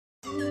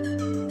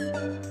Welcome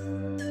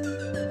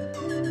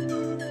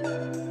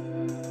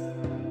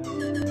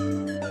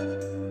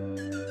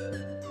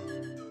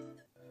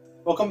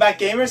back,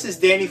 gamers. It's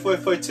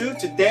Danny442.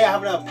 Today I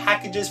have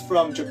packages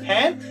from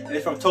Japan, and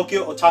they're from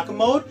Tokyo Otaku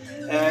Mode.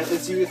 And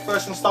as you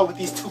first want to start with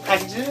these two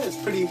packages, it's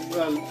pretty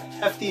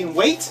hefty in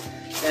weight,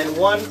 and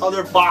one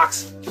other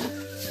box.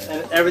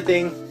 And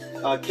everything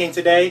came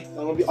today. I'm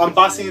going to be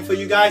unboxing it for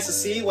you guys to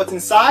see what's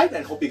inside,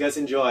 and hope you guys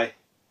enjoy.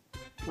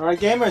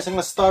 Alright, gamers, I'm going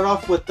to start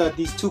off with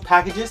these two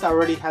packages. I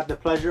already had the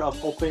pleasure of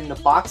opening the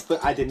box,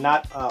 but I did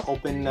not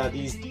open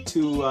these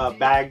two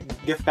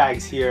gift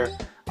bags here.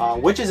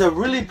 Which is a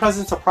really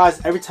pleasant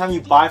surprise. Every time you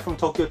buy from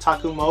Tokyo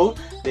Otaku Mode,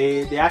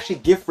 they actually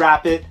gift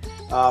wrap it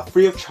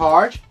free of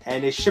charge,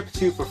 and they ship it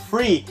to you for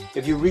free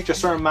if you reach a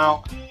certain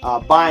amount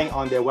buying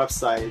on their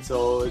website.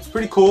 So it's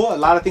pretty cool. A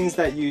lot of things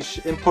that you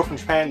import from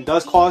Japan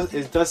does cost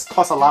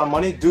a lot of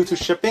money due to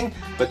shipping,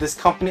 but this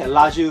company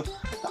allows you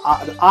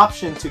the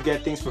option to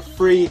get things for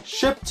free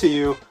shipped to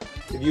you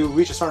if you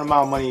reach a certain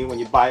amount of money when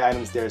you buy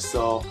items there.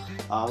 So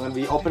I'm going to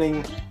be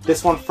opening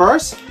this one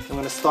first. I'm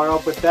going to start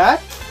off with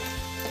that.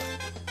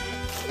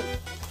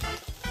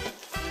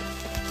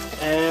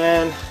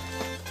 And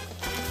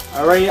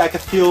already I can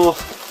feel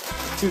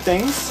two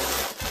things.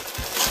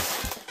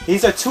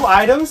 These are two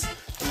items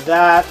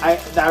that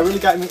really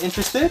got me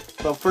interested.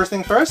 But first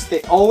thing first,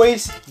 they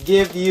always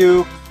give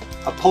you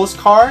a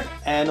postcard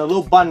and a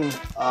little button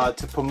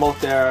to promote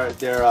their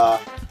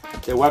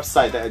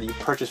website that you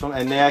purchase from,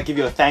 and they give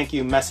you a thank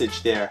you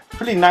message there.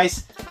 Pretty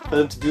nice for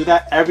them to do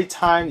that every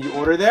time you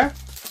order there.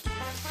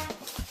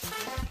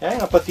 Okay,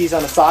 I'll put these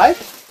on the side.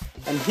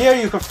 And here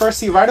you can first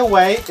see right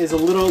away is a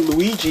little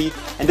Luigi,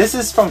 and this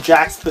is from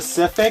Jakks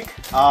Pacific.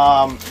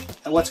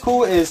 And what's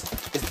cool is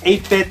it's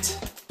 8-bit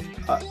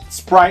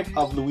sprite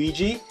of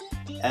Luigi,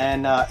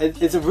 and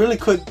it's a really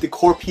good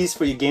decor piece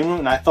for your game room.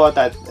 And I thought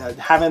that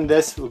having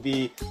this would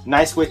be a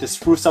nice way to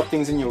spruce up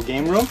things in your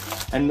game room.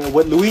 And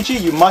with Luigi,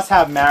 you must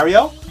have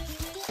Mario.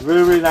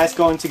 Really nice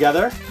going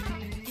together.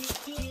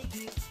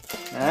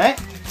 All right.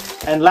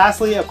 And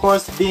lastly, of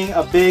course, being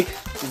a big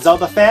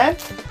Zelda fan,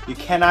 you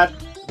cannot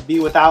be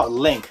without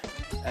Link,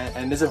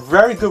 and there's a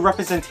very good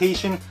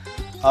representation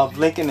of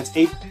Link in its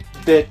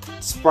 8-bit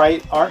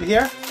sprite art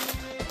here.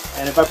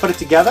 And if I put it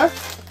together,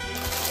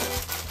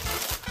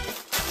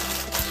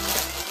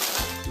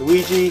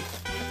 Luigi,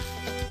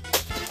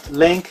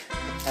 Link,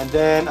 and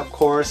then of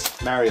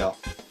course Mario.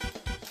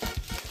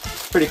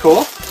 Pretty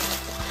cool.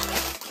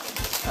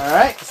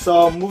 Alright,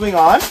 so moving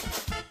on,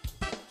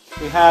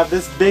 we have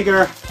this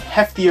bigger,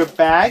 heftier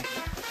bag,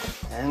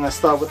 and I'm going to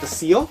start with the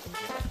seal.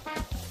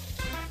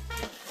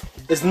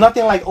 It's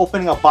nothing like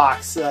opening a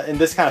box in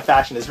this kind of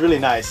fashion. It's really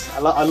nice.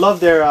 I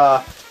love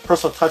their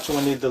personal touch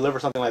when they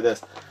deliver something like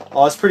this.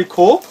 Oh, it's pretty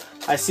cool.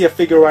 I see a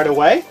figure right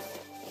away.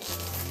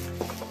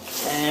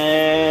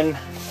 And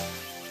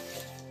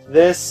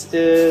this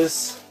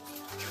is...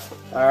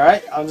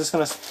 Alright, I'm just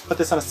going to put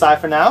this on the side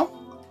for now.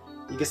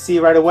 You can see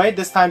right away,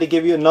 this time they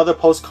give you another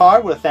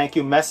postcard with a thank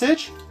you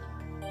message.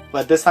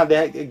 But this time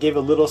they gave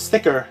a little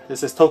sticker.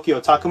 This is Tokyo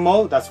Otaku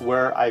Mode. That's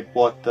where I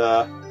bought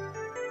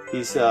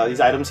these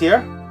items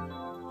here.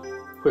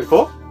 Pretty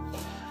cool.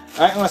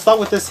 Alright, I'm going to start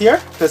with this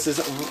here. This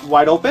is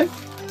wide open.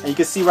 And you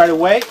can see right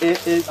away,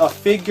 it is a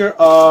figure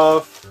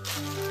of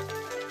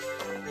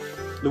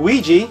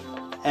Luigi.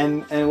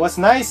 And what's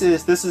nice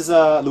is this is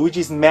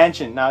Luigi's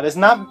Mansion. Now, there's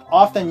not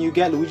often you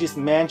get Luigi's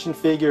Mansion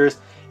figures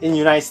in the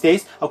United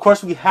States. Of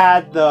course, we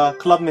had the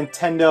Club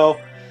Nintendo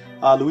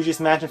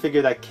Luigi's Mansion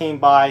figure that came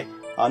by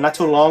not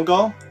too long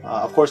ago.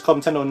 Of course, Club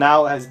Nintendo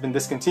now has been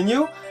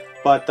discontinued.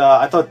 But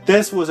I thought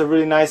this was a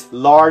really nice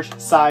large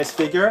size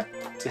figure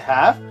to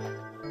have.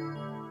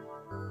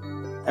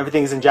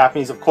 Everything is in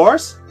Japanese, of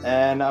course,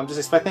 and I'm just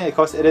expecting it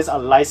because it is a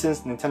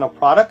licensed Nintendo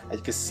product. As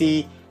you can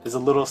see, there's a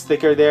little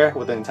sticker there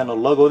with the Nintendo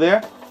logo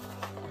there.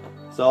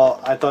 So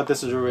I thought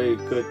this was a really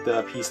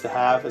good piece to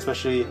have,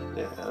 especially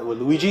with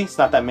Luigi. It's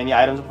not that many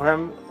items for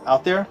him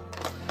out there.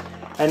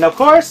 And of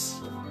course,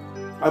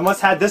 I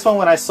must have this one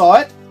when I saw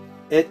it.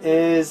 It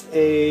is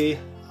a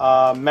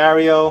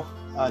Mario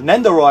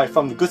Nendoroid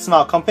from the Good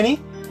Smile Company.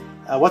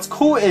 What's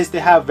cool is they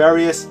have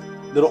various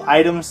little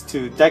items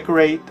to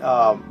decorate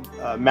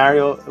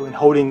Mario in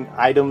holding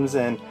items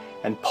and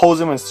pose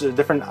them in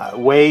different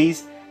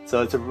ways.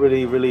 So it's a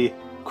really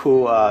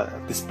cool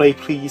display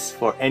piece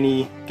for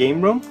any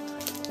game room.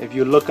 If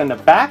you look on the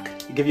back,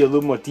 it gives you a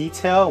little more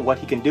detail on what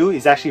he can do.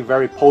 He's actually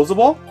very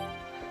poseable.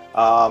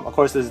 Of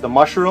course, there's the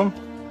mushroom,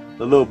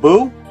 the little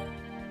boo,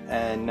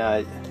 and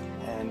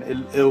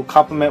it'll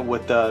complement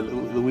with the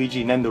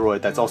Luigi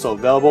Nendoroid that's also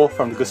available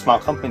from the Good Smile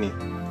Company.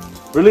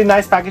 Really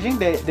nice packaging.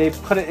 They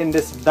put it in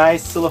this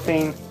nice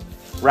cellophane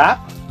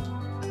wrap,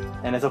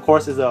 and it of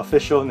course is an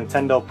official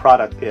Nintendo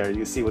product here.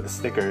 You see with the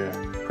sticker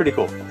here. Pretty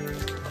cool.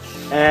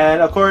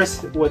 And of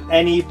course, with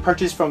any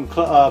purchase from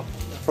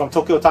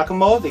Tokyo Otaku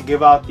Mode, they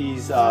give out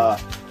these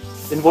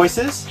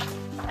invoices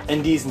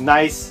in these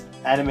nice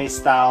anime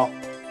style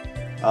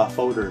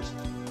folders.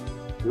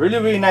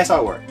 Really nice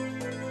artwork,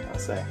 I'll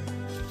say.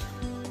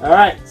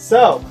 Alright,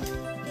 so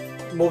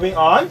moving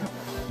on.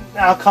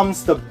 Now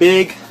comes the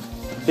big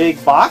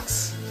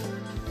box.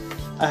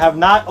 I have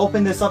not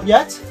opened this up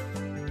yet,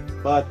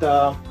 but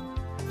I'm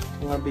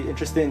gonna be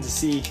interested to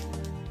see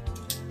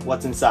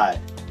what's inside.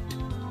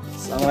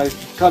 So I'm gonna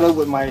cut it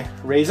with my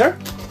razor.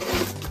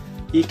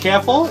 Be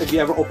careful if you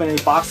ever open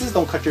any boxes,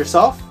 don't cut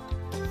yourself,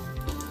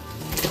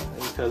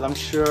 because I'm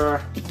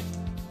sure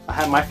I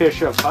had my fair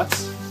share of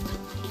cuts.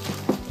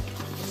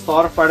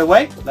 Start off right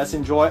away. Let's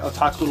enjoy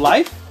Otaku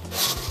life.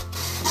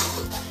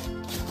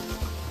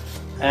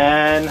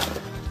 And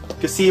you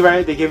can see,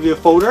 right, they give you a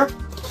folder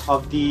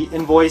of the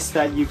invoice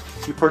that you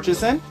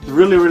purchase in.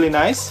 Really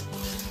nice.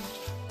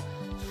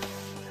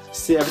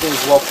 See, everything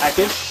is well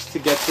packaged to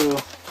get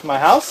to my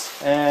house,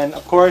 and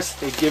of course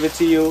they give it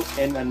to you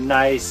in a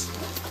nice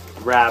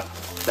wrap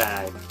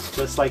bag,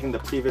 just like in the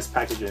previous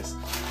packages.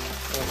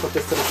 I'm gonna put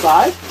this to the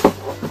side.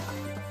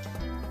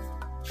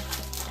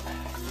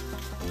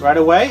 Right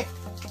away.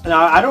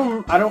 Now I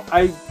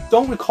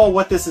don't recall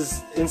what this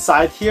is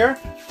inside here,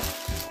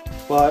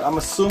 but I'm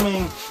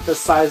assuming the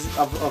size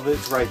of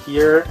it's right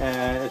here,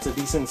 and it's a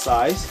decent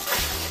size.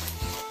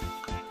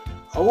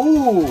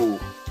 Oh,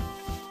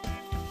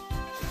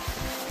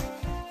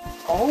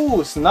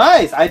 it's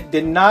nice. I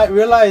did not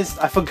realize,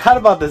 I forgot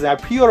about this. I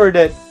pre-ordered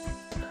it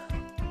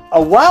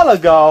a while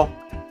ago,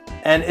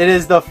 and it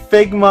is the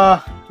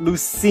Figma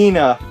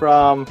Lucina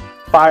from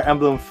Fire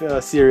Emblem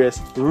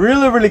series.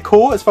 Really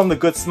cool. It's from the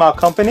Good Smile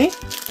company,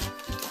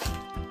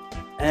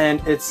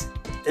 and it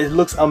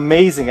looks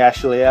amazing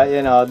actually.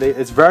 You know,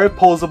 it's very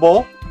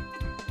posable.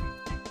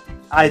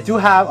 I do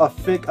have a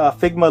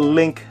Figma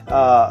link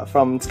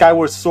from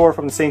Skyward Sword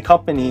from the same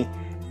company,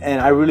 and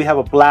I really have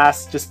a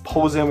blast just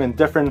posing them in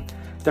different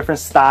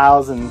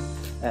styles and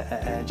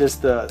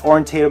just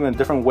orientate them in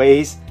different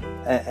ways.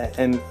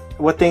 And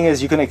what thing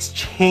is, you can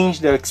exchange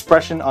the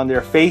expression on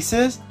their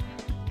faces,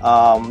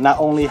 not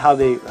only how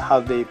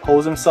they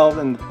pose themselves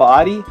in the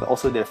body, but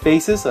also their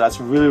faces. So that's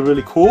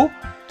really cool,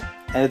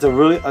 and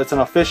it's an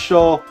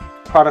official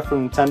product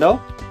from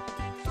Nintendo.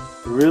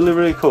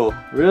 Really cool,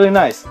 really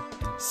nice.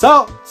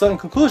 So in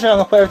conclusion, I'm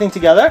gonna put everything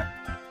together.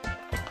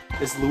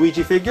 This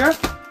Luigi figure,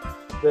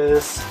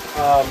 this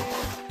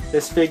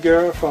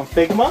figure from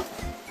Figma,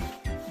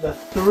 the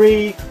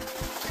 3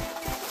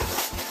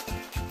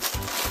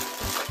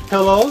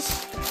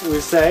 pillows, we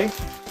would say,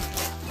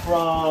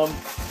 from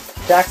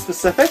Jack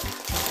Specific.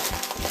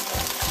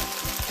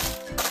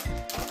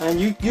 And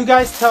you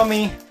guys tell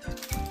me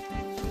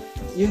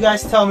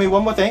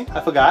one more thing, I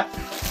forgot.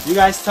 You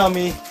guys tell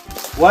me,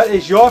 what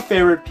is your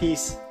favorite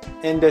piece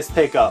in this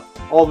pickup,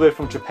 all the way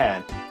from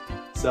Japan?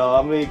 So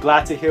I'm really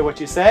glad to hear what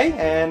you say,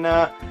 and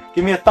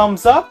give me a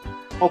thumbs up.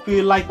 Hope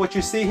you like what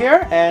you see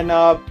here, and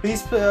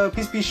please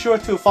be sure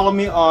to follow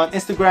me on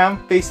Instagram,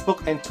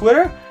 Facebook, and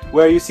Twitter,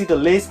 where you see the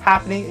latest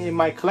happening in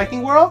my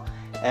collecting world.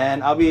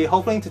 And I'll be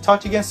hoping to talk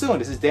to you again soon.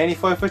 This is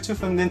Danny442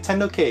 from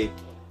NintendoCade.